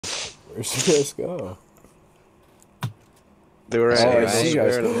Where'd you guys go? They were Oh, I at see you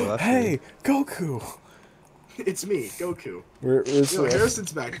guys. Hey, me. Goku! It's me, Goku. Where's Yo, the...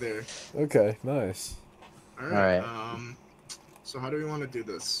 Harrison's back there. Okay, nice. Alright, so how do we want to do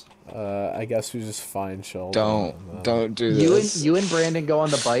this? I guess we just find Cheld. Don't do this. You and Brandon go on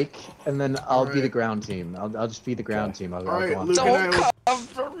the bike, and then I'll be the ground team. I'll just be the ground team. I'll Alright, go on. Luke and I... Don't come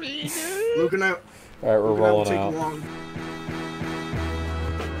for me, dude! Luke and I... Alright, we're rolling out.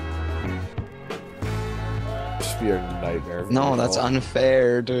 Just be a nightmare. No, that's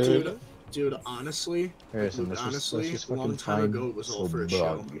unfair, dude. Dude, honestly, Harrison, Luke, let's honestly, just a long time ago it was all for a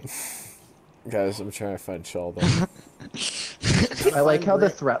show. Guys, I'm trying to find Cheld. I like how the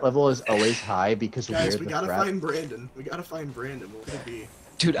threat level is always high because guys, we're the we gotta threat. find Brandon. We gotta find Brandon. What could it be?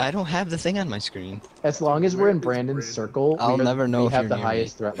 Dude, I don't have the thing on my screen. As long as we're in Brandon's circle, I'll never know we if have you're the near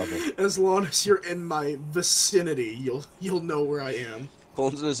highest me. threat level. As long as you're in my vicinity, you'll know where I am.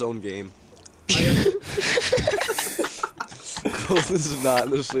 Colin's in his own game. Colin's not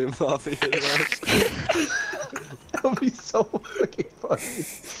in the same lobby as us. That'll be so fucking funny.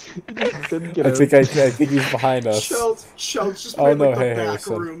 I think he's behind us. Sheld's just playing like the back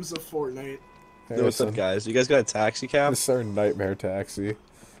rooms of Fortnite. Yo, what's up, guys? You guys got a taxi cab? This is our nightmare taxi.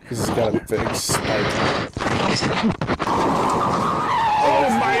 This has got a big spike. Oh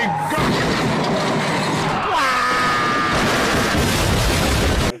my god!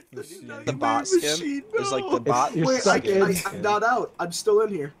 The bot skin? There's like the bot. Wait, I'm not out. I'm still in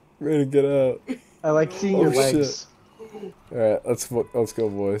here. Ready to get out. I like seeing your legs. Alright, let's go,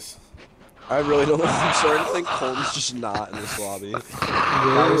 boys. I really don't know. I'm starting to think Colin's just not in this lobby.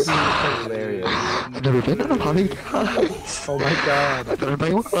 That is hilarious. I've never been in a lobby. Oh my god. I've never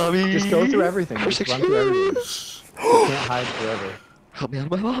been in a lobby. Just go through everything. Just run through everything. You can't hide forever. Help me out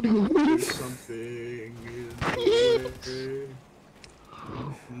of my lobby. Something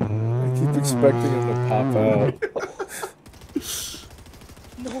I keep expecting him to pop out.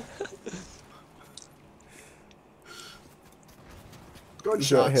 No. Is that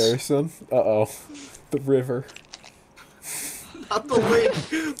Gunshots. Harrison? Uh-oh. The river. Not the lake.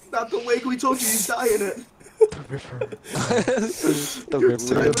 Not the lake. We told you you'd die in it. The river. The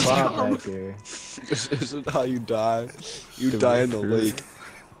river. This isn't how you die. You die in the lake.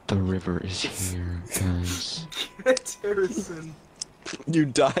 The river is here, guys. Get Harrison. You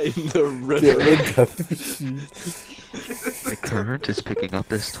die in the river. The current is picking up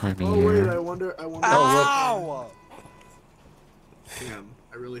this time of Oh year. wait, I wonder. Ow! Damn,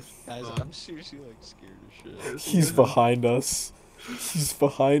 I really. Guys, I'm seriously like scared as shit. He's behind us. He's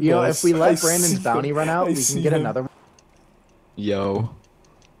behind us. You know, if we let Brandon's bounty run out, we can get another one. Yo.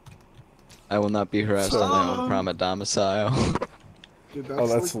 I will not be harassed on my own private domicile. Dude,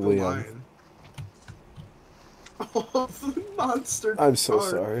 that's like Liam. Oh, the monster. I'm so car.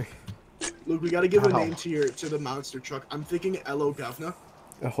 sorry. Look, we gotta give a name to the monster truck. I'm thinking Elo Govna.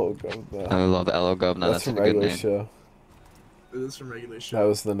 Oh, God. I love Elo Govna. That's a from good regular name. show. It is from regular show. That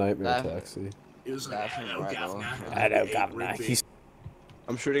was the nightmare taxi. It was like Elo Govna. Elo Govna.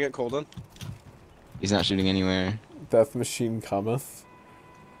 I'm shooting at Colden. He's not shooting anywhere. Death machine cometh.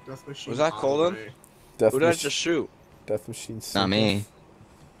 Death machine. Was that Colden? Death Who did I just shoot? Death machine. Not me.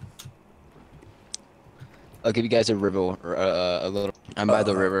 I'll give you guys a river, a little. I'm by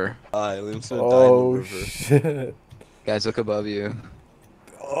the river. Liam's gonna Oh die in the river. shit! Guys, look above you.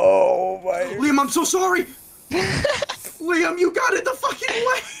 Oh my! Liam, I'm so sorry. Liam, you got in the fucking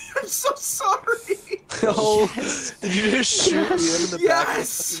way. I'm so sorry. Oh, did you just shoot Liam in the back of the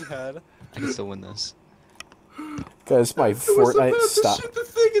Yes. fucking head? I can still win this. Guys, my I was Fortnite about to stop. shoot the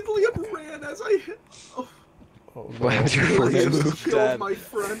thing and Liam ran as I hit. Oh, Oh, What happened to your Liam Fortnite? just killed Dead. my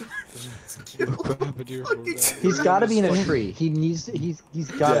friend. What happened to your Fortnite? He's gotta be in a tree. He needs. He's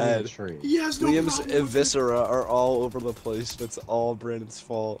gotta be in a Dead. tree. He has no Liam's problem. eviscera are all over the place. It's all Brandon's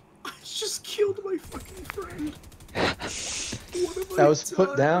fault. I just killed my fucking friend. What have That I was put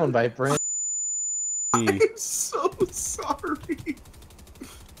done? down by Brandon. I'm so sorry.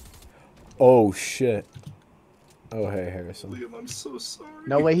 Oh shit! Oh hey Harrison. Liam, I'm so sorry.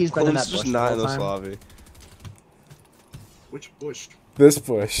 No way he's been in Colin's that just bush not the in whole this time. lobby. Which bush? This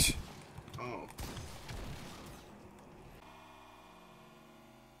bush. Oh.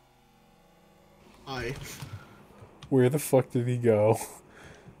 Where the fuck did he go?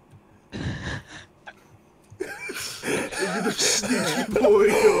 Look at the sneaky boy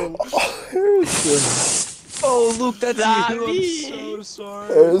go. Harrison. Oh, Luke, that's Not you. me. I'm so sorry.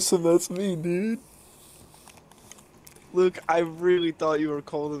 Harrison, that's me, dude. Luke, I really thought you were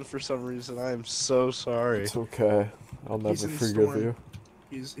Colden for some reason. I am so sorry. It's okay. I'll He's never in forgive storm. you.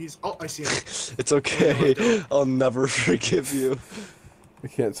 He's. Oh, I see him. It's okay. I'll never forgive you. I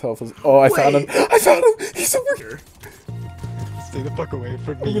can't tell if it's. Oh, I found him! I found him! He's over here! Stay the fuck away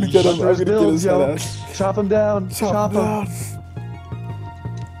from I'm me. gonna get him! I'm There's gonna get builds, his yo. head out. Chop him down. Chop him. down!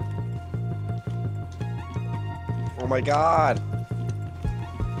 Oh my god.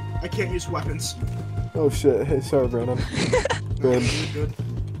 I can't use weapons. Oh shit! Hey, sorry, Brandon. Brandon. Good.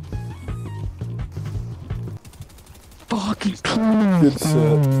 Fucking Good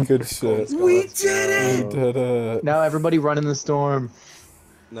shit. Good shit. We did We it! did it. Now everybody run in the storm.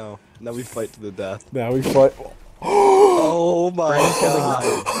 No. Now we fight to the death. Now we fight. Oh my Brandon's god.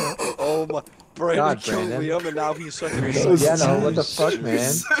 killing Oh my. Brandon God, killed Brandon. Liam and now he's such a Yeah, no, what the fuck, We man?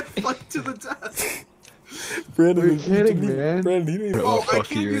 said fight to the death. Brandon, We're you kidding, didn't even- man. Brandon, you didn't even. Oh, I fuck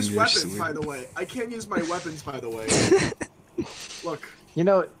can't you use and your weapons, sleep. by the way. I can't use my weapons, by the way. Look. You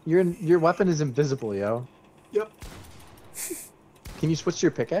know, your weapon is invisible, yo. Yep. Can you switch to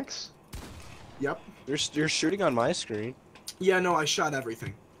your pickaxe? Yep. You're shooting on my screen. Yeah, no, I shot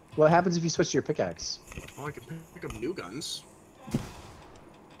everything. What happens if you switch to your pickaxe? Oh, I can pick up new guns.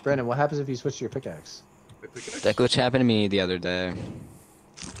 Brandon, what happens if you switch to your pickaxe? I pick it up. That glitch happened to me the other day.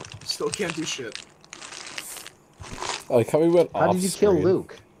 Still can't do shit. I like how we went off. How did you kill screen.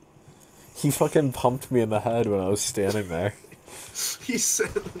 Luke? He fucking pumped me in the head when I was standing there. He said,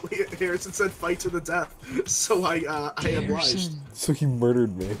 Harrison said fight to the death. So I obliged. So he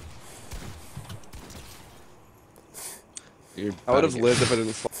murdered me. I would have lived if I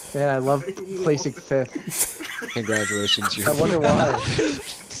didn't fall. Man, I love placing 5th. Congratulations, you. I wonder why.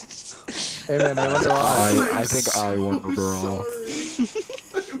 Hey man, I wonder why. I think I won overall.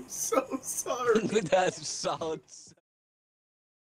 I'm so sorry. That's solid.